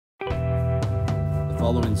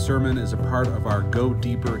following sermon is a part of our Go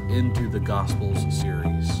Deeper into the Gospels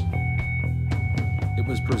series. It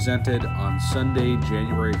was presented on Sunday,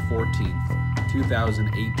 January 14th,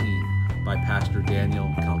 2018 by Pastor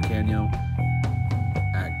Daniel Calcagno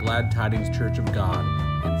at Glad Tidings Church of God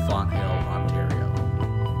in Fonthill, Ontario.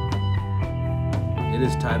 It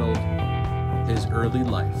is titled, His Early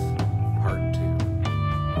Life, Part 2.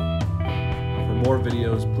 For more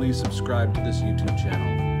videos, please subscribe to this YouTube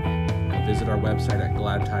channel and visit our website at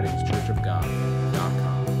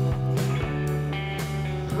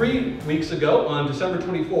gladtidingschurchofgod.com. 3 weeks ago, on December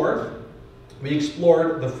 24th, we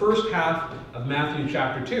explored the first half of Matthew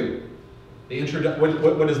chapter 2.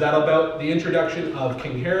 What is that about? The introduction of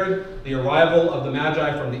King Herod, the arrival of the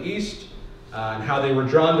Magi from the east, and how they were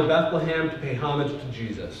drawn to Bethlehem to pay homage to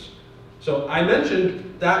Jesus. So I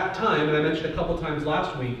mentioned that time, and I mentioned a couple times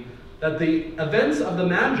last week, that the events of the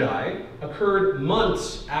Magi occurred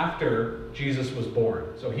months after Jesus was born.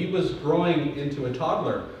 So he was growing into a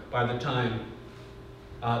toddler by the time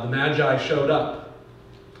the Magi showed up.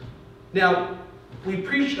 Now, I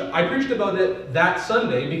preached about it that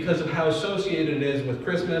Sunday because of how associated it is with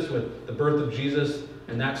Christmas, with the birth of Jesus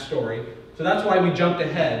and that story. So that's why we jumped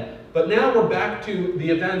ahead. But now we're back to the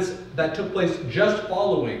events that took place just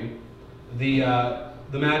following the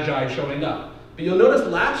Magi showing up. But you'll notice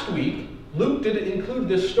last week, Luke didn't include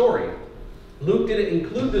this story.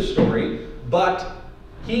 But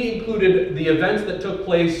he included the events that took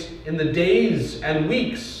place in the days and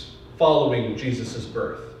weeks following Jesus'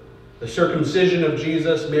 birth. The circumcision of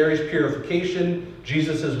Jesus, Mary's purification,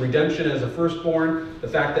 Jesus' redemption as a firstborn, the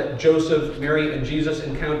fact that Joseph, Mary, and Jesus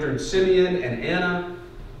encountered Simeon and Anna.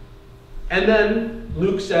 And then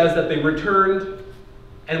Luke says that they returned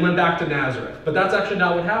and went back to Nazareth. But that's actually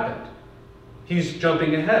not what happened. He's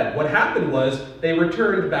jumping ahead. What happened was they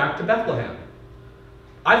returned back to Bethlehem.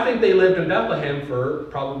 I think they lived in Bethlehem for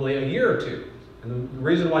probably a year or two. And the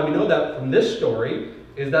reason why we know that from this story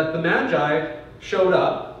is that the Magi showed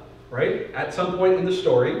up, right, at some point in the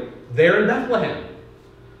story, there in Bethlehem.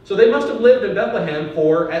 So they must have lived in Bethlehem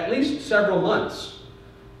for at least several months.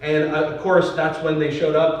 And of course, that's when they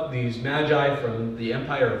showed up, these Magi from the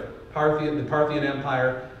empire of Parthian, the Parthian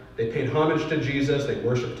Empire. They paid homage to Jesus, they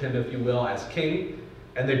worshipped him, if you will, as king,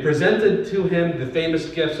 and they presented to him the famous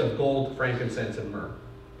gifts of gold, frankincense, and myrrh.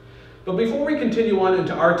 But before we continue on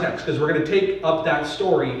into our text, because we're going to take up that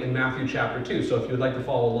story in Matthew chapter 2, so if you would like to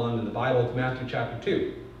follow along in the Bible to Matthew chapter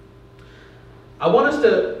 2, I want us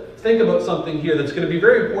to think about something here that's going to be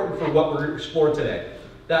very important for what we're going to explore today.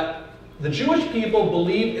 That the Jewish people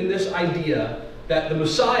believe in this idea that the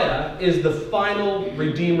Messiah is the final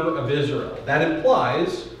Redeemer of Israel. That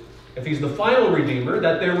implies, if he's the final Redeemer,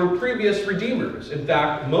 that there were previous Redeemers. In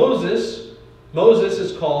fact, Moses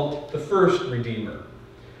is called the first Redeemer.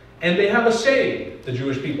 And they have a saying, the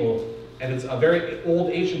Jewish people, and it's a very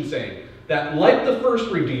old ancient saying, that like the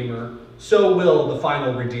first Redeemer, so will the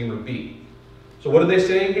final Redeemer be. So what are they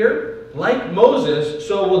saying here? Like Moses,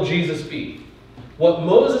 so will Jesus be. What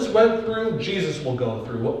Moses went through, Jesus will go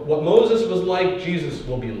through. What Moses was like, Jesus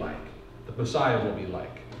will be like. The Messiah will be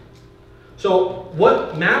like. So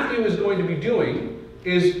what Matthew is going to be doing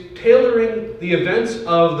is tailoring the events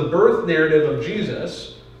of the birth narrative of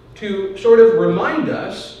Jesus to sort of remind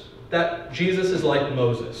us that Jesus is like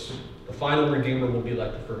Moses. The final Redeemer will be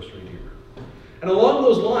like the first Redeemer. And along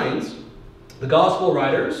those lines, the Gospel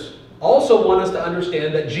writers also want us to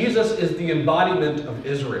understand that Jesus is the embodiment of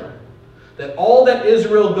Israel. That all that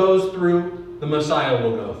Israel goes through, the Messiah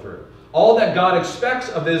will go through. All that God expects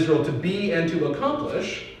of Israel to be and to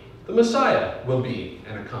accomplish, the Messiah will be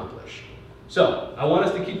and accomplish. So, I want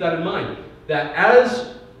us to keep that in mind. That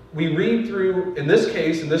as we read through, in this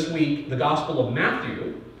case, in this week, the Gospel of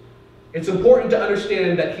Matthew, it's important to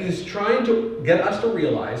understand that he's trying to get us to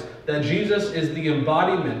realize that Jesus is the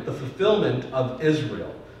embodiment, the fulfillment of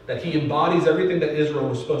Israel. That he embodies everything that Israel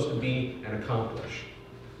was supposed to be and accomplish.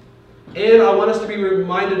 And I want us to be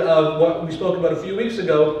reminded of what we spoke about a few weeks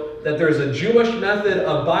ago, that there's a Jewish method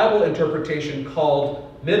of Bible interpretation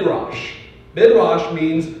called Midrash. Midrash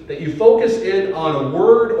means that you focus in on a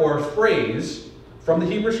word or a phrase from the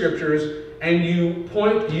Hebrew Scriptures, and you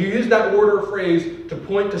use that word or phrase to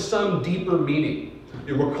point to some deeper meaning.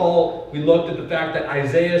 You recall, we looked at the fact that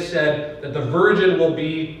Isaiah said that the virgin will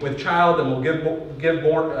be with child and will give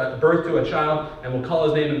birth to a child and will call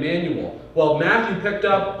his name Emmanuel. Well, Matthew picked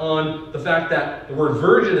up on the fact that the word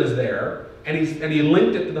virgin is there, and he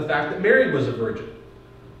linked it to the fact that Mary was a virgin.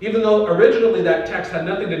 Even though originally that text had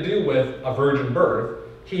nothing to do with a virgin birth,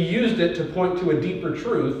 he used it to point to a deeper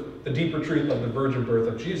truth, the deeper truth of the virgin birth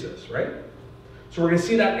of Jesus, right? So we're going to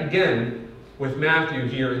see that again with Matthew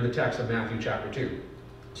here in the text of Matthew chapter 2.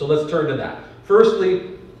 So let's turn to that.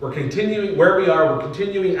 Firstly, we're continuing where we are. We're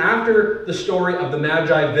continuing after the story of the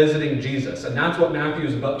Magi visiting Jesus. And that's what Matthew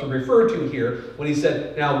is about to refer to here when he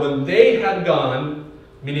said, now when they had gone,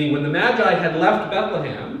 meaning when the Magi had left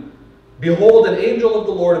Bethlehem, behold, an angel of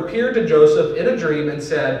the Lord appeared to Joseph in a dream and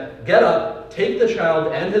said, get up, take the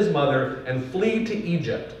child and his mother, and flee to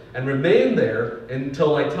Egypt, and remain there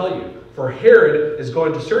until I tell you. For Herod is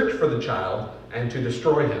going to search for the child and to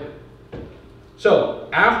destroy him. So,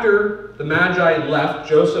 after the Magi left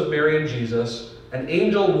Joseph, Mary, and Jesus, an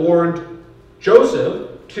angel warned Joseph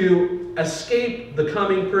to escape the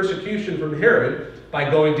coming persecution from Herod by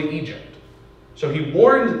going to Egypt. So he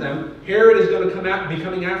warned them, Herod is going to be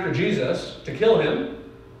coming after Jesus to kill him,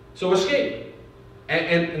 so escape.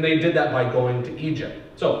 And they did that by going to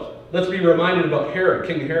Egypt. So, let's be reminded about Herod,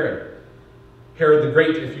 King Herod. Herod the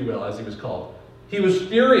Great, if you will, as he was called. He was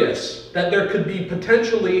furious that there could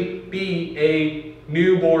potentially be a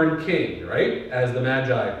newborn king, right? As the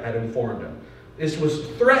Magi had informed him. This was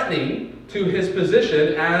threatening to his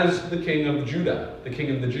position as the king of Judah, the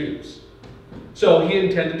king of the Jews. So he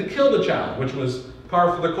intended to kill the child, which was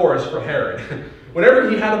par for the course for Herod. Whenever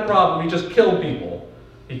he had a problem, he just killed people.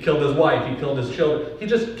 He killed his wife, he killed his children. He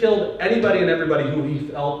just killed anybody and everybody who he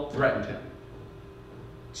felt threatened him.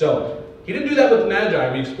 So, he didn't do that with the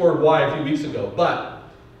Magi. We explored why a few weeks ago, but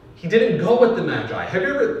he didn't go with the Magi. Have you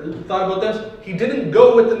ever thought about this? He didn't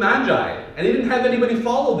go with the Magi, and he didn't have anybody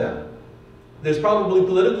follow them. There's probably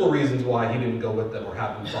political reasons why he didn't go with them or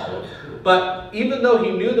have them follow. But even though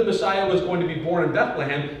he knew the Messiah was going to be born in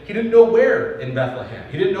Bethlehem, he didn't know where in Bethlehem.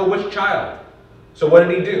 He didn't know which child. So what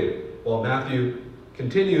did he do? Well, Matthew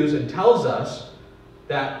continues and tells us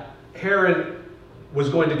that Herod was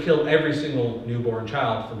going to kill every single newborn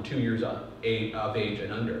child from 2 years of age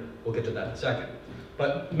and under. We'll get to that in a second.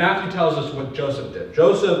 But Matthew tells us what Joseph did.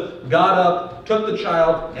 Joseph got up, took the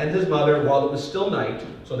child and his mother while it was still night,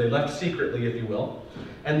 so they left secretly, if you will,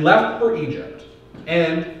 and left for Egypt.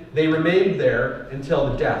 And they remained there until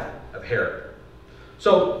the death of Herod.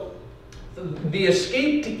 So the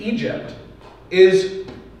escape to Egypt is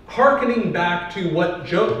hearkening back to what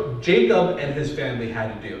Jacob and his family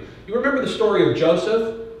had to do. You remember the story of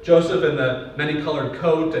Joseph? Joseph in the many-colored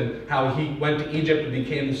coat and how he went to Egypt and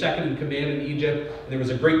became the second in command in Egypt. And there was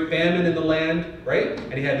a great famine in the land, right?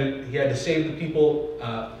 And he had to save the people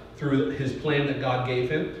through his plan that God gave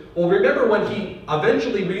him. Well, remember when he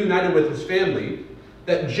eventually reunited with his family,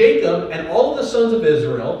 that Jacob and all of the sons of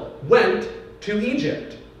Israel went to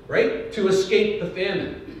Egypt, right? To escape the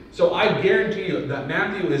famine. So I guarantee you that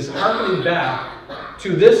Matthew is hearkening back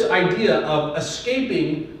to this idea of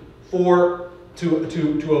escaping to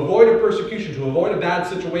avoid a persecution, to avoid a bad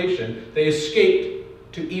situation. They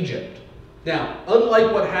escaped to Egypt. Now,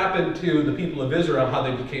 unlike what happened to the people of Israel, how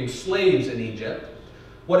they became slaves in Egypt,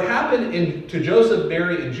 what happened to Joseph,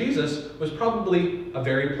 Mary, and Jesus was probably a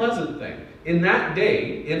very pleasant thing. In that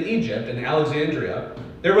day, in Egypt, in Alexandria,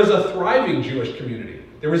 there was a thriving Jewish community.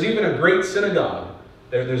 There was even a great synagogue.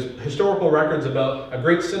 There's historical records about a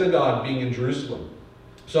great synagogue being in Jerusalem.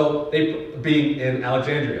 So, being in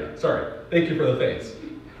Alexandria. Sorry, thank you for the face.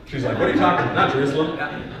 She's like, what are you talking about? Not Jerusalem.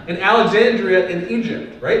 In Alexandria in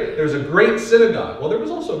Egypt, right? There was a great synagogue. Well, there was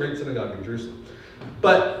also a great synagogue in Jerusalem.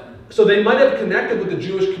 So they might have connected with the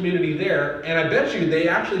Jewish community there, and I bet you they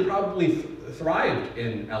actually probably thrived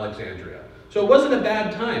in Alexandria. So it wasn't a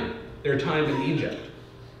bad time, their time in Egypt.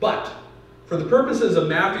 But for the purposes of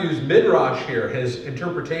Matthew's midrash here, his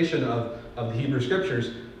interpretation of the Hebrew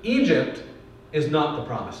Scriptures, Egypt is not the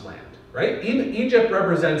promised land, right? Egypt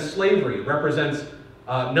represents slavery, represents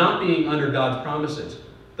not being under God's promises.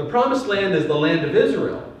 The promised land is the land of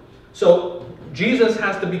Israel. So Jesus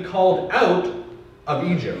has to be called out of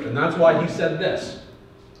Egypt, and that's why he said this,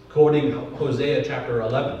 quoting Hosea chapter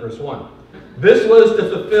 11, verse 1. This was to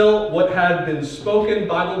fulfill what had been spoken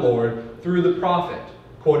by the Lord through the prophet,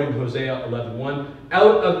 quoting Hosea 11:1,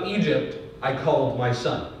 out of Egypt I called my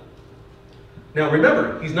son. Now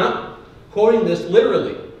remember, he's not quoting this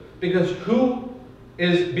literally, because who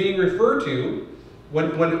is being referred to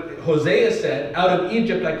when Hosea said, out of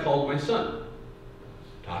Egypt I called my son?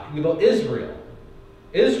 Talking about Israel.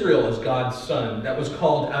 Israel is God's son that was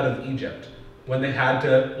called out of Egypt when they had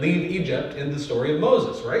to leave Egypt in the story of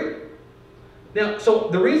Moses, right? Now, so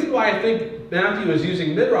the reason why I think Matthew is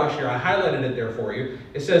using midrash here, I highlighted it there for you,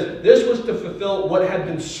 it says this was to fulfill what had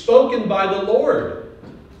been spoken by the Lord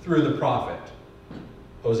through the prophet,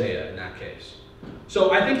 Hosea in that case.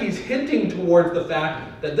 So I think he's hinting towards the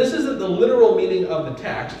fact that this isn't the literal meaning of the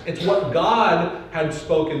text. It's what God had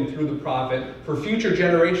spoken through the prophet for future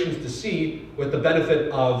generations to see with the benefit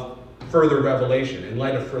of further revelation, in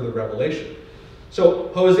light of further revelation. So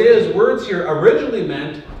Hosea's words here originally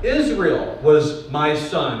meant Israel was my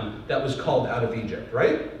son that was called out of Egypt,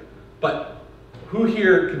 right? But who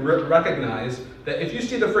here can recognize that if you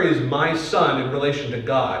see the phrase my son in relation to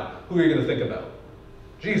God, who are you going to think about?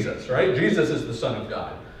 Jesus, right? Jesus is the Son of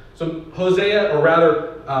God. So Hosea, or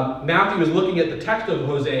rather Matthew is looking at the text of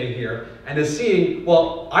Hosea here and is seeing,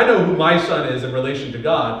 well, I know who my son is in relation to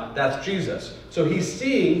God. That's Jesus. So he's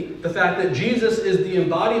seeing the fact that Jesus is the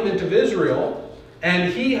embodiment of Israel,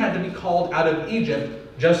 and he had to be called out of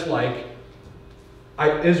Egypt just like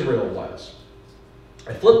Israel was.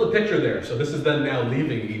 I flipped the picture there. So this is them now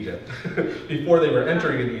leaving Egypt. Before they were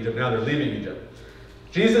entering in Egypt, now they're leaving Egypt.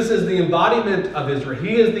 Jesus is the embodiment of Israel.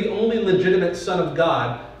 He is the only legitimate Son of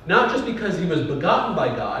God, not just because he was begotten by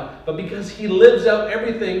God, but because he lives out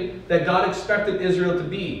everything that God expected Israel to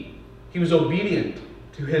be. He was obedient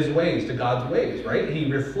to his ways, to God's ways, right?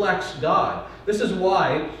 He reflects God. This is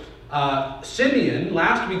why Simeon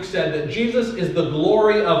last week said that Jesus is the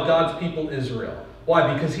glory of God's people Israel.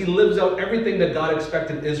 Why? Because he lives out everything that God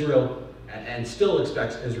expected Israel and still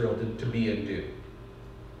expects Israel to be and do.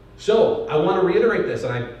 So, I want to reiterate this,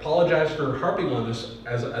 and I apologize for harping on this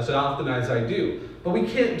as often as I do, but we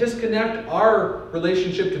can't disconnect our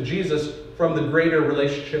relationship to Jesus from the greater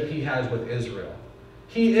relationship he has with Israel.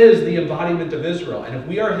 He is the embodiment of Israel, and if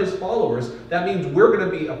we are his followers, that means we're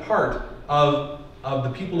going to be a part of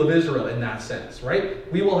the people of Israel in that sense,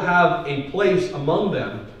 right? We will have a place among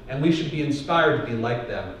them, and we should be inspired to be like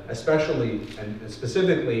them, especially and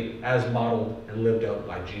specifically as modeled and lived out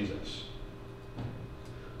by Jesus.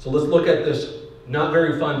 So let's look at this not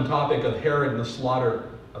very fun topic of Herod and the slaughter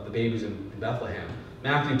of the babies in Bethlehem.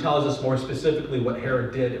 Matthew tells us more specifically what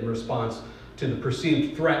Herod did in response to the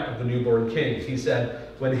perceived threat of the newborn king. He said,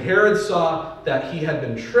 when Herod saw that he had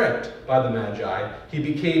been tricked by the Magi, he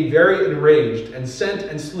became very enraged and sent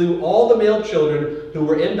and slew all the male children who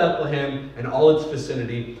were in Bethlehem and all its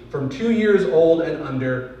vicinity, from 2 years old and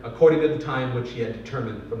under, according to the time which he had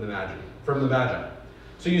determined from the Magi.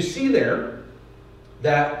 So you see there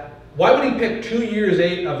that why would he pick 2 years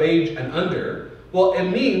of age and under? Well, it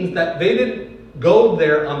means that they didn't go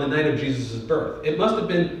there on the night of Jesus' birth. It must have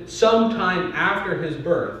been sometime after his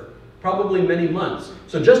birth, probably many months.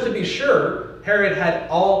 So just to be sure, Herod had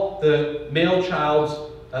all the male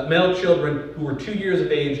children who were 2 years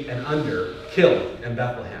of age and under killed in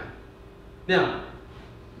Bethlehem. Now,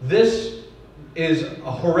 this is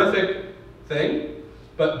a horrific thing,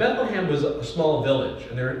 but Bethlehem was a small village,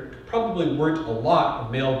 and there probably weren't a lot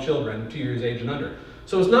of male children 2 years age and under.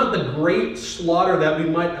 So it's not the great slaughter that we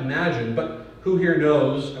might imagine, but who here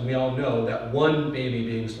knows, and we all know, that one baby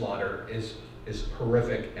being slaughtered is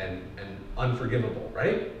horrific and unforgivable,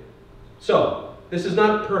 right? So this is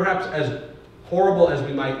not perhaps as horrible as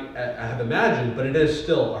we might have imagined, but it is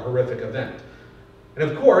still a horrific event. And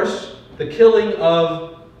of course, the killing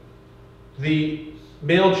of the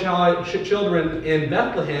male children in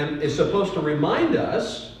Bethlehem is supposed to remind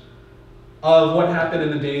us of what happened in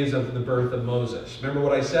the days of the birth of Moses. Remember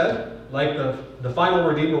what I said? Like the final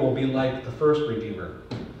Redeemer will be like the first Redeemer.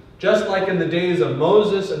 Just like in the days of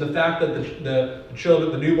Moses and the fact that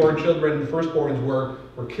the newborn children, the firstborns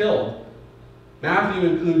were killed, Matthew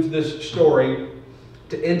includes this story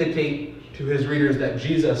to indicate to his readers that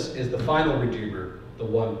Jesus is the final Redeemer, the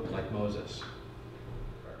one like Moses.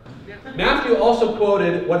 Matthew also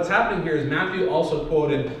quoted, what's happening here is Matthew also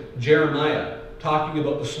quoted Jeremiah, talking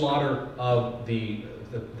about the slaughter of the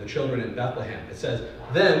children in Bethlehem. It says,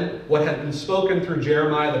 then what had been spoken through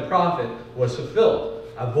Jeremiah the prophet was fulfilled.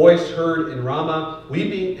 A voice heard in Ramah,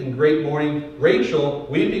 weeping in great mourning, Rachel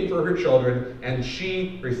weeping for her children, and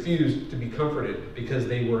she refused to be comforted because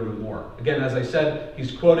they were no more. Again, as I said,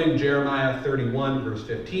 he's quoting Jeremiah 31, verse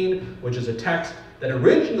 15, which is a text that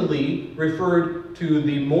originally referred to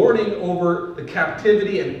the mourning over the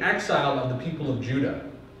captivity and exile of the people of Judah.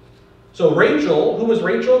 So Rachel, who was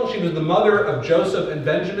Rachel? She was the mother of Joseph and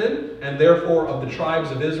Benjamin, and therefore of the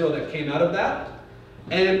tribes of Israel that came out of that.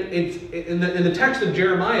 And it's in the text of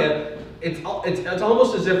Jeremiah, it's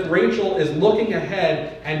almost as if Rachel is looking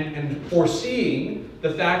ahead and foreseeing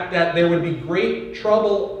the fact that there would be great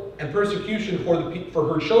trouble and persecution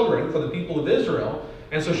for her children, for the people of Israel,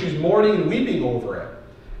 and so she's mourning and weeping over it.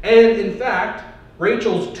 And in fact,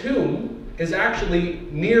 Rachel's tomb is actually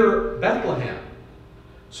near Bethlehem.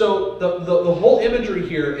 So the whole imagery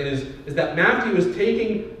here is that Matthew is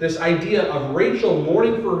taking this idea of Rachel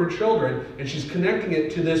mourning for her children, and she's connecting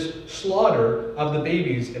it to this slaughter of the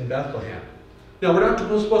babies in Bethlehem. Now, we're not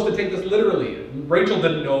supposed to take this literally. Rachel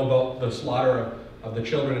didn't know about the slaughter of the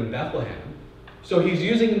children in Bethlehem. So he's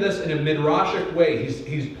using this in a midrashic way.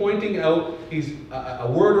 He's pointing out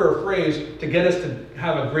a word or a phrase to get us to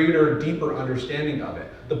have a greater, deeper understanding of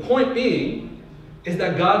it. The point being is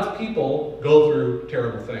that God's people go through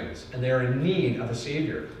terrible things, and they're in need of a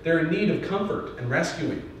Savior. They're in need of comfort and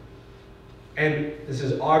rescuing. And this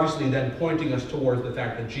is obviously then pointing us towards the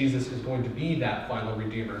fact that Jesus is going to be that final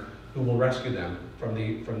Redeemer who will rescue them from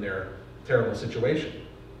their terrible situation.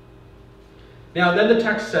 Now, then the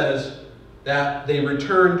text says that they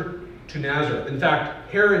returned to Nazareth. In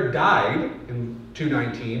fact, Herod died in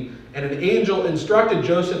 2:19, and an angel instructed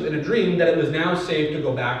Joseph in a dream that it was now safe to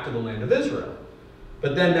go back to the land of Israel.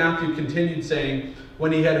 But then Matthew continued saying,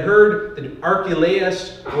 when he had heard that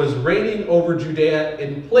Archelaus was reigning over Judea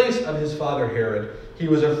in place of his father Herod, he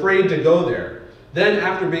was afraid to go there. Then,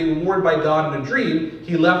 after being warned by God in a dream,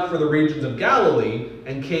 he left for the regions of Galilee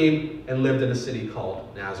and came and lived in a city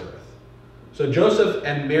called Nazareth. So Joseph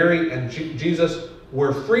and Mary and Jesus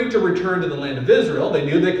were free to return to the land of Israel. They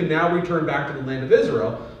knew they could now return back to the land of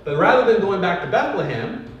Israel. But rather than going back to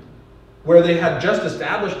Bethlehem, where they had just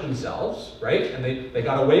established themselves, right? And they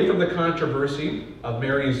got away from the controversy of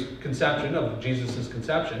Mary's conception, of Jesus'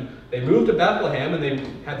 conception. They moved to Bethlehem, and they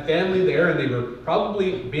had family there, and they were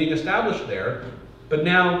probably being established there. But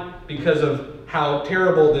now, because of how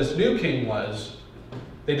terrible this new king was,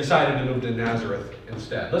 they decided to move to Nazareth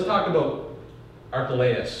instead. Let's talk about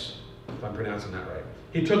Archelaus, if I'm pronouncing that right.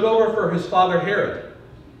 He took over for his father Herod.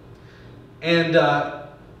 And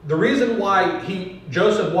the reason why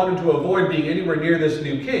Joseph wanted to avoid being anywhere near this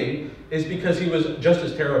new king is because he was just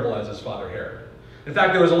as terrible as his father Herod. In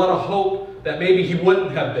fact, there was a lot of hope that maybe he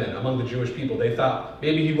wouldn't have been among the Jewish people. They thought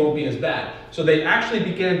maybe he won't be as bad. So they actually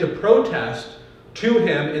began to protest to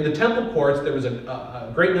him in the temple courts. There was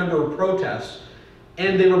a great number of protests.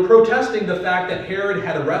 And they were protesting the fact that Herod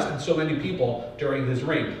had arrested so many people during his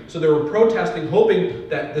reign. So they were protesting, hoping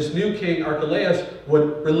that this new king, Archelaus,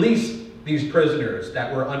 would release these prisoners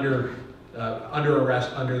that were under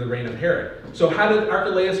arrest under the reign of Herod. So how did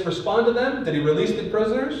Archelaus respond to them? Did he release the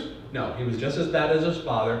prisoners? No, he was just as bad as his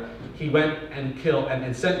father. He went and killed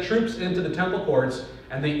and sent troops into the temple courts,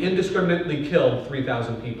 and they indiscriminately killed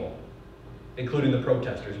 3,000 people, including the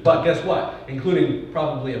protesters. But guess what? Including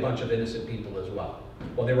probably a bunch of innocent people as well.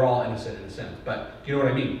 Well, they were all innocent in a sense, but do you know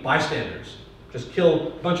what I mean? Bystanders. Just killed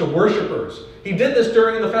a bunch of worshipers. He did this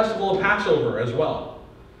during the festival of Passover as well.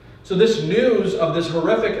 So this news of this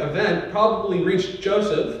horrific event probably reached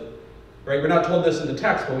Joseph, right? We're not told this in the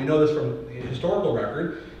text, but we know this from the historical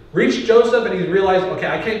record. Reached Joseph, and he realized, okay,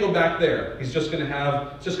 I can't go back there. It's just going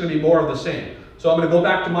to be more of the same. So I'm going to go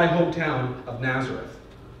back to my hometown of Nazareth.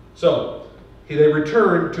 So they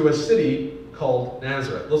returned to a city called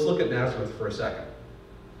Nazareth. Let's look at Nazareth for a second.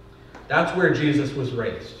 That's where Jesus was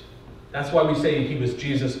raised. That's why we say he was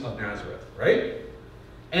Jesus of Nazareth, right?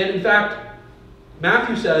 And in fact,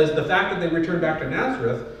 Matthew says the fact that they returned back to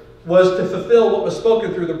Nazareth was to fulfill what was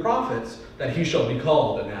spoken through the prophets, that he shall be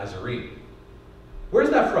called a Nazarene. Where's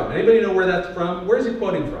that from? Anybody know where that's from? Where is he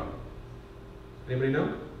quoting from? Anybody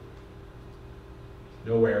know?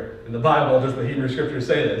 Nowhere in the Bible does the Hebrew Scriptures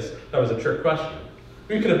say this. That was a trick question.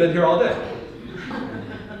 We could have been here all day.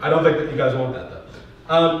 I don't think that you guys want that,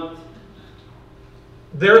 though.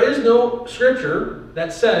 There is no scripture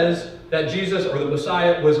that says that Jesus or the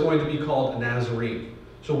Messiah was going to be called a Nazarene.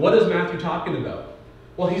 So what is Matthew talking about?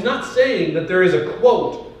 Well, he's not saying that there is a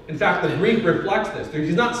quote. In fact, the Greek reflects this.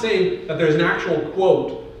 He's not saying that there's an actual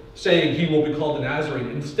quote saying he will be called a Nazarene.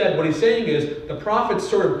 Instead, what he's saying is the prophets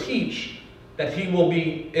sort of teach that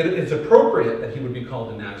it's appropriate that he would be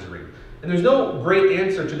called a Nazarene. And there's no great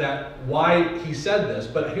answer to that, why he said this,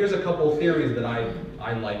 but here's a couple of theories that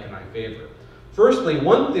I like and I favor. Firstly,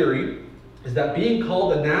 one theory is that being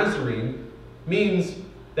called a Nazarene means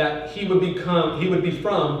that he would be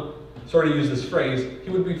from, sort of use this phrase, he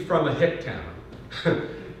would be from a hick town.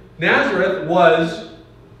 Nazareth was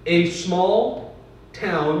a small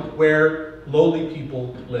town where lowly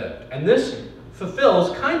people lived. And this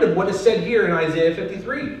fulfills kind of what is said here in Isaiah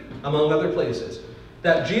 53, among other places.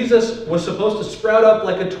 That Jesus was supposed to sprout up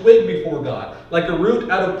like a twig before God, like a root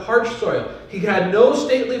out of parched soil. He had no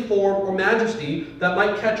stately form or majesty that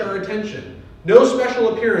might catch our attention. No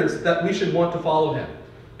special appearance that we should want to follow him.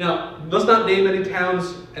 Now, let's not name any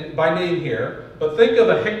towns by name here, but think of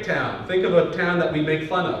a hick town. Think of a town that we make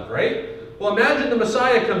fun of, right? Well, imagine the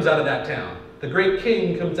Messiah comes out of that town. The great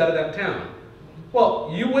king comes out of that town.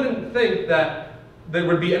 Well, you wouldn't think that there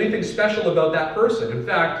would be anything special about that person. In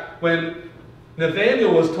fact, when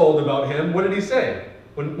Nathanael was told about him, what did he say?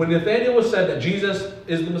 When Nathanael was said that Jesus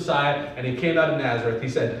is the Messiah and he came out of Nazareth, he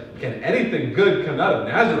said, can anything good come out of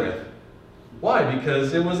Nazareth? Why?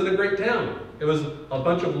 Because it wasn't a great town. It was a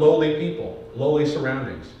bunch of lowly people, lowly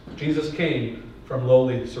surroundings. Jesus came from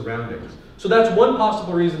lowly surroundings. So that's one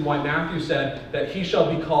possible reason why Matthew said that he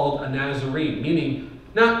shall be called a Nazarene, meaning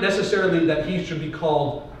not necessarily that he should be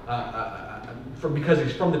called because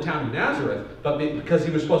he's from the town of Nazareth, but because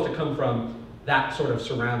he was supposed to come from that sort of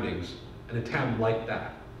surroundings and a town like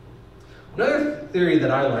that. Another theory that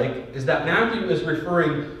I like is that Matthew is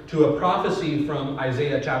referring to a prophecy from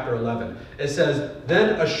Isaiah chapter 11. It says,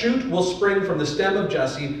 "Then a shoot will spring from the stem of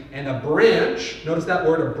Jesse, and a branch," notice that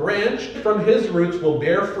word, a branch, "from his roots will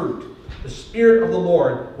bear fruit. The Spirit of the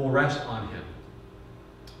Lord will rest on him."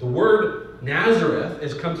 The word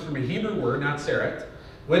Nazareth comes from a Hebrew word, Natseret,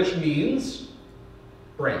 which means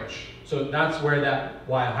branch. So that's why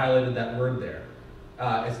I highlighted that word there.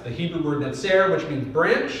 It's the Hebrew word Netzer, which means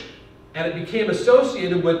branch, and it became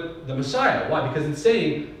associated with the Messiah. Why? Because it's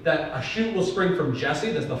saying that a shoot will spring from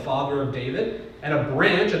Jesse, that's the father of David, and a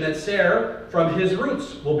branch, a Netzer, from his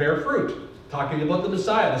roots will bear fruit. Talking about the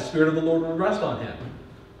Messiah, the Spirit of the Lord will rest on him.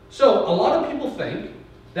 So a lot of people think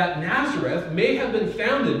that Nazareth may have been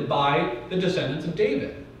founded by the descendants of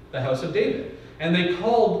David, the house of David. And they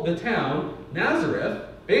called the town Nazareth.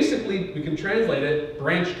 Basically, we can translate it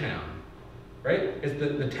branch town, right? It's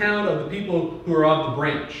the town of the people who are of the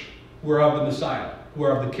branch, who are of the Messiah, who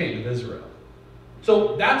are of the King of Israel.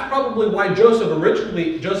 So that's probably why Joseph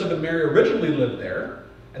and Mary originally lived there,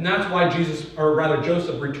 and that's why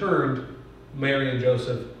Joseph returned Mary and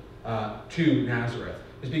Joseph to Nazareth.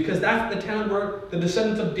 Is because that's the town where the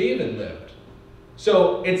descendants of David lived.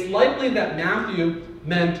 So it's likely that Matthew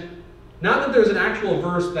meant not that there's an actual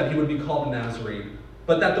verse that he would be called a Nazarene,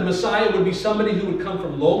 but that the Messiah would be somebody who would come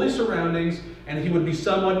from lowly surroundings, and he would be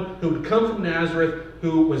someone who would come from Nazareth,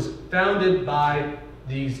 who was founded by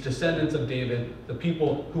these descendants of David, the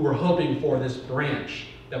people who were hoping for this branch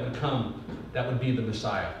that would come, that would be the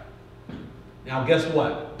Messiah. Now guess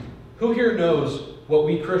what? Who here knows what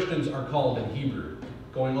we Christians are called in Hebrew?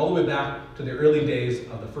 Going all the way back to the early days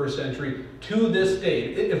of the first century to this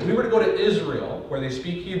day. If we were to go to Israel, where they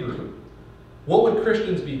speak Hebrew, what would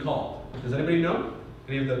Christians be called? Does anybody know?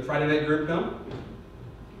 Any of the Friday night group know?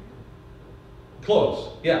 Close,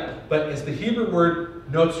 yeah. But it's the Hebrew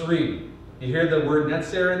word notzrim. You hear the word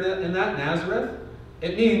netzer in that, Nazareth?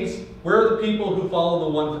 It means we're the people who follow the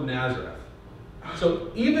one from Nazareth.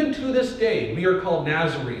 So even to this day, we are called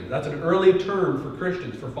Nazarenes. That's an early term for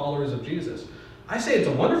Christians, for followers of Jesus. I say it's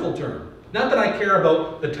a wonderful term. Not that I care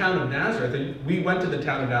about the town of Nazareth. We went to the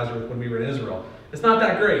town of Nazareth when we were in Israel. It's not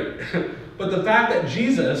that great. But the fact that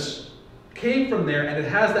Jesus came from there, and it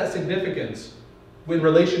has that significance in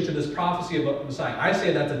relation to this prophecy about the Messiah, I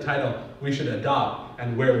say that's a title we should adopt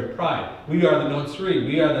and wear with pride. We are the Notzri.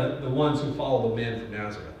 We are the ones who follow the man from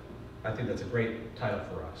Nazareth. I think that's a great title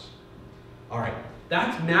for us. All right,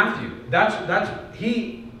 that's Matthew.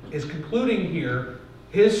 He is concluding here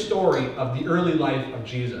his story of the early life of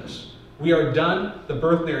Jesus. We are done the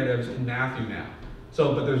birth narratives in Matthew now.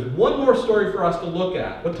 But there's one more story for us to look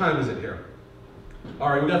at. What time is it here? All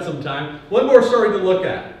right, we got some time. One more story to look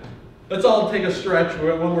at. Let's all take a stretch.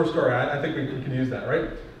 One more story. I think we can use that, right?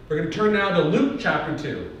 We're going to turn now to Luke chapter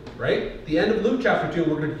 2, right? The end of Luke chapter 2,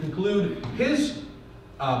 we're going to conclude his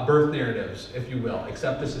birth narratives, if you will,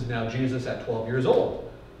 except this is now Jesus at 12 years old.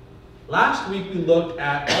 Last week we looked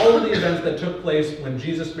at all of the events that took place when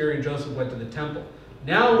Jesus, Mary, and Joseph went to the temple.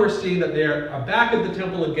 Now we're seeing that they are back at the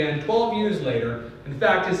temple again 12 years later. In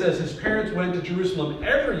fact, it says his parents went to Jerusalem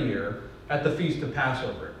every year at the Feast of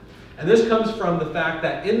Passover. And this comes from the fact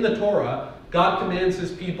that in the Torah, God commands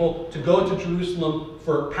his people to go to Jerusalem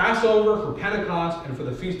for Passover, for Pentecost, and for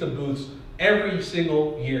the Feast of Booths every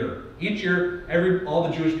single year. Each year, all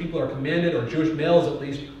the Jewish people are commanded, or Jewish males at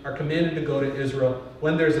least, are commanded to go to Israel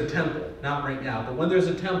when there's a temple. Not right now, but when there's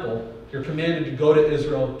a temple, you're commanded to go to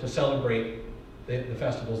Israel to celebrate the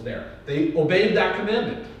festivals there. They obeyed that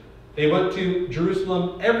commandment. They went to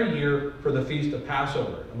Jerusalem every year for the Feast of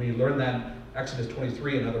Passover. And we learn that in Exodus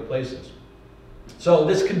 23 and other places. So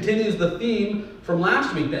this continues the theme from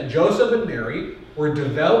last week, that Joseph and Mary were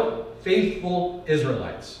devout, faithful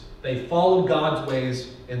Israelites. They followed God's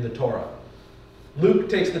ways in the Torah. Luke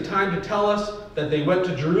takes the time to tell us that they went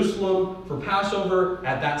to Jerusalem for Passover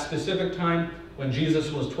at that specific time when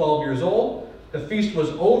Jesus was 12 years old. The feast was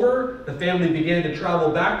over. The family began to travel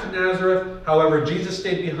back to Nazareth. However, Jesus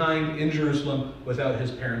stayed behind in Jerusalem without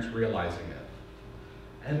his parents realizing it.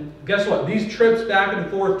 And guess what? These trips back and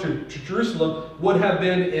forth to Jerusalem would have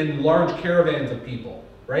been in large caravans of people,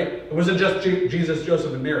 right? It wasn't just Jesus,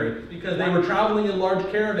 Joseph, and Mary, because they were traveling in large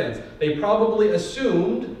caravans. They probably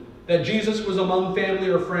assumed that Jesus was among family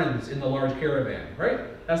or friends in the large caravan,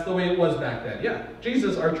 right? That's the way it was back then. Yeah,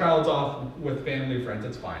 Jesus, our child's off with family or friends,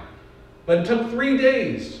 it's fine. But it took 3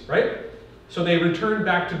 days, right? So they returned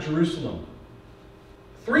back to Jerusalem.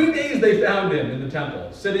 3 days they found him in the temple,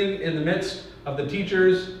 sitting in the midst of the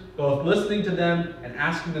teachers, both listening to them and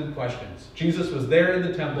asking them questions. Jesus was there in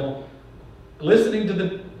the temple, listening to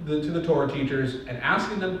the Torah teachers and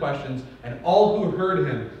asking them questions, and all who heard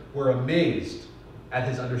him were amazed at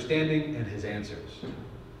his understanding and his answers.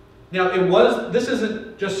 Now, this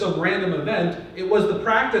isn't just some random event. It was the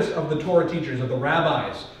practice of the Torah teachers, of the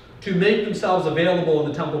rabbis, to make themselves available in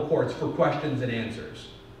the temple courts for questions and answers,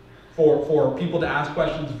 for people to ask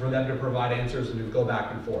questions, for them to provide answers, and to go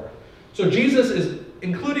back and forth. So Jesus is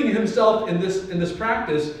including himself in this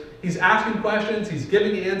practice. He's asking questions, he's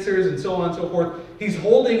giving answers, and so on and so forth. He's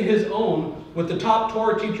holding his own with the top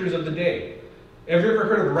Torah teachers of the day. Have you ever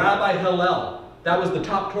heard of Rabbi Hillel? That was the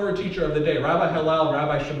top Torah teacher of the day, Rabbi Hillel and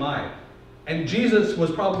Rabbi Shammai. And Jesus was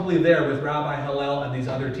probably there with Rabbi Hillel and these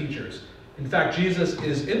other teachers. In fact, Jesus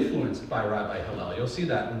is influenced by Rabbi Hillel. You'll see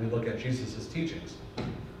that when we look at Jesus' teachings.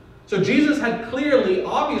 So Jesus had clearly,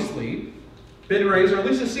 obviously, been raised, or at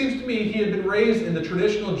least it seems to me, he had been raised in the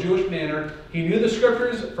traditional Jewish manner. He knew the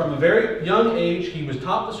scriptures from a very young age. He was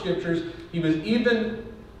taught the scriptures. He was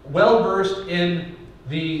even well-versed in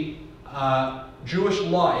the Jewish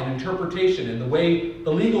law, in interpretation, in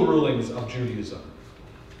the legal rulings of Judaism.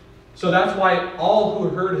 So that's why all who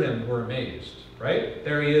heard him were amazed, right?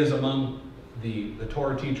 There he is among the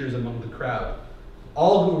Torah teachers, among the crowd.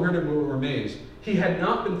 All who heard him were amazed. He had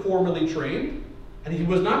not been formally trained, and he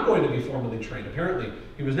was not going to be formally trained, apparently.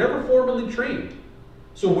 He was never formally trained.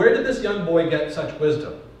 So where did this young boy get such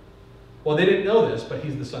wisdom? Well, they didn't know this, but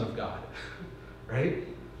he's the Son of God, right?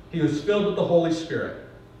 He was filled with the Holy Spirit.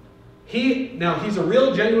 Now, he's a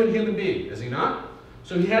real, genuine human being, is he not?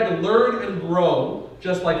 So he had to learn and grow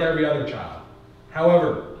just like every other child.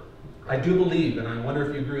 However, I do believe, and I wonder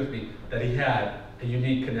if you agree with me, that he had a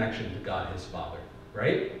unique connection to God, his Father,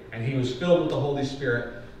 right? And he was filled with the Holy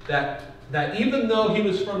Spirit, that even though he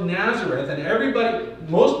was from Nazareth, and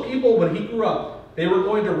most people, when he grew up, they were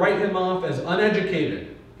going to write him off as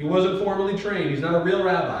uneducated. He wasn't formally trained. He's not a real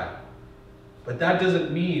rabbi. But that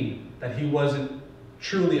doesn't mean that he wasn't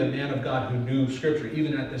truly a man of God who knew Scripture,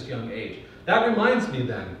 even at this young age. That reminds me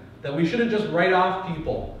then that we shouldn't just write off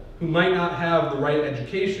people who might not have the right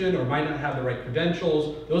education or might not have the right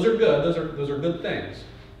credentials. Those are good. Those are good things.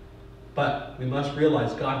 But we must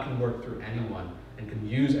realize God can work through anyone and can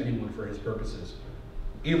use anyone for his purposes,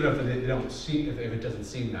 even if it doesn't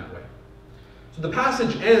seem that way. So the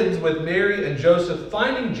passage ends with Mary and Joseph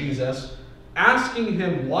finding Jesus, asking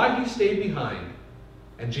him why he stayed behind.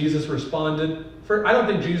 And Jesus responded. I don't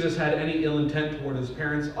think Jesus had any ill intent toward his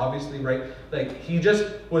parents, obviously, right? Like, he just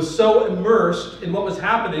was so immersed in what was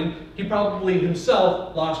happening, he probably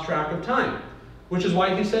himself lost track of time. Which is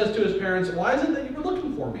why he says to his parents, "Why is it that you were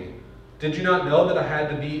looking for me? Did you not know that I had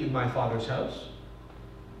to be in my Father's house?"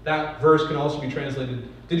 That verse can also be translated,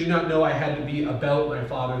 "Did you not know I had to be about my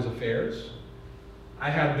Father's affairs?" I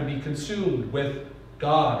had to be consumed with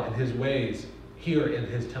God and his ways here in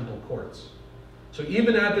his temple courts. So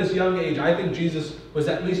even at this young age, I think Jesus was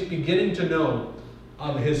at least beginning to know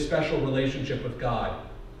of his special relationship with God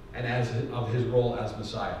and of his role as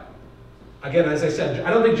Messiah. Again, as I said, I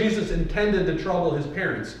don't think Jesus intended to trouble his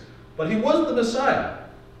parents, but he was the Messiah.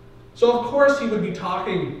 So of course he would be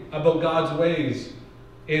talking about God's ways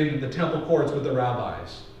in the temple courts with the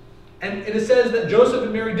rabbis. And it says that Joseph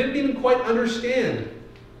and Mary didn't even quite understand,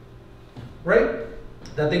 right?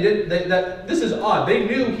 That this is odd. They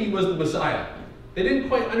knew he was the Messiah. They didn't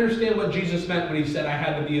quite understand what Jesus meant when he said, "I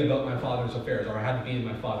had to be about my Father's affairs," or "I had to be in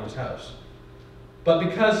my Father's house." But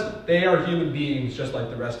because they are human beings just like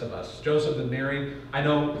the rest of us, Joseph and Mary, I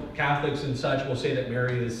know Catholics and such will say that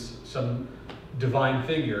Mary is some divine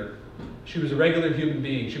figure. She was a regular human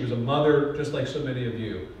being. She was a mother just like so many of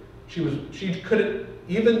you. She couldn't,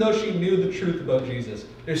 even though she knew the truth about Jesus,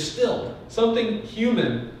 there's still something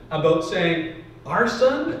human about saying, our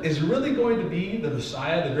son is really going to be the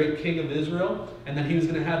Messiah, the great King of Israel, and that he was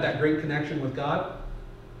going to have that great connection with God.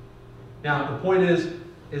 Now, the point is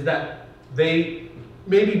that they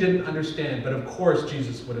maybe didn't understand, but of course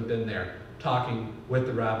Jesus would have been there talking with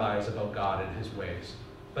the rabbis about God and his ways.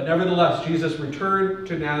 But nevertheless, Jesus returned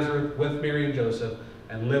to Nazareth with Mary and Joseph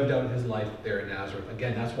and lived out his life there in Nazareth.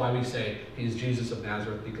 Again, that's why we say he's Jesus of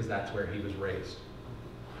Nazareth, because that's where he was raised.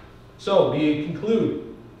 So we conclude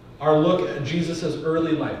our look at Jesus'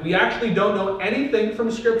 early life. We actually don't know anything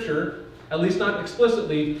from Scripture, at least not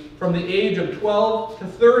explicitly, from the age of 12 to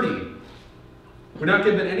 30. We're not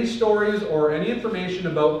given any stories or any information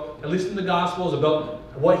about, at least in the Gospels, about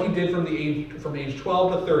what he did from age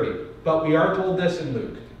 12 to 30. But we are told this in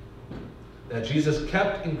Luke, that Jesus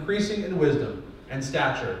kept increasing in wisdom and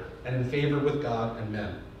stature and in favor with God and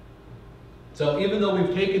men. So even though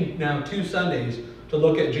we've taken now 2 Sundays to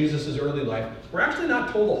look at Jesus' early life, we're actually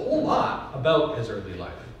not told a whole lot about his early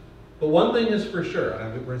life. But one thing is for sure,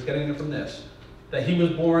 and we're getting it from this, that he was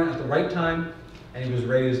born at the right time and he was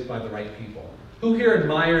raised by the right people. Who here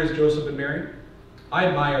admires Joseph and Mary? I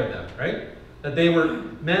admire them, right? That they were a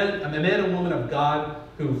man and woman of God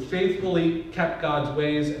who faithfully kept God's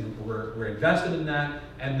ways and were invested in that,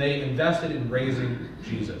 and they invested in raising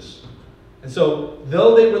Jesus. And so,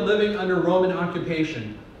 though they were living under Roman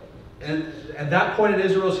occupation, and at that point in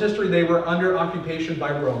Israel's history, they were under occupation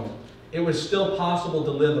by Rome, it was still possible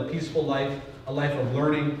to live a peaceful life, a life of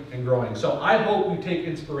learning and growing. So I hope we take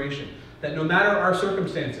inspiration that no matter our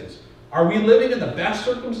circumstances, are we living in the best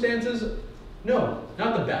circumstances? No,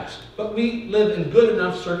 not the best. But we live in good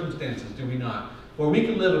enough circumstances, do we not? Where we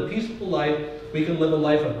can live a peaceful life, we can live a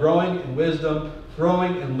life of growing in wisdom,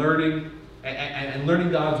 growing and learning, and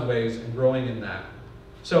learning God's ways and growing in that.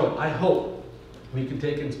 So I hope we can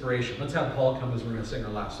take inspiration. Let's have Paul come as we're going to sing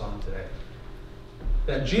our last song today.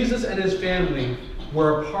 That Jesus and his family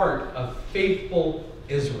were a part of faithful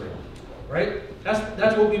Israel, right?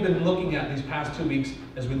 That's what we've been looking at these past 2 weeks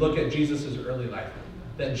as we look at Jesus' early life.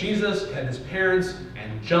 That Jesus and his parents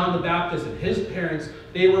and John the Baptist and his parents,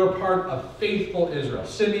 they were a part of faithful Israel.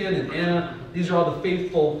 Simeon and Anna, these are all the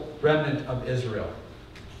faithful remnant of Israel.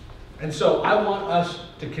 And so I want us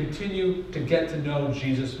to continue to get to know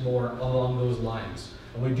Jesus more along those lines.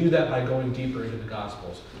 And we do that by going deeper into the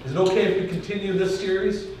Gospels. Is it okay if we continue this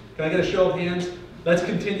series? Can I get a show of hands? Let's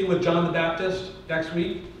continue with John the Baptist next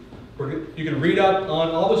week. You can read up on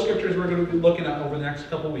all the scriptures we're going to be looking at over the next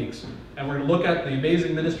couple weeks. And we're going to look at the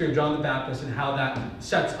amazing ministry of John the Baptist and how that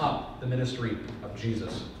sets up the ministry of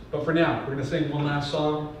Jesus. But for now, we're going to sing one last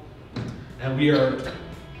song. And we are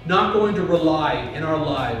not going to rely in our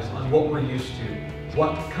lives on what we're used to,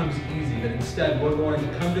 what comes easy, but instead we're going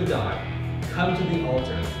to come to God, come to the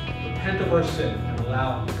altar, repent of our sin, and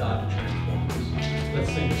allow God to transform us.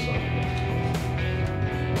 Let's sing the song again.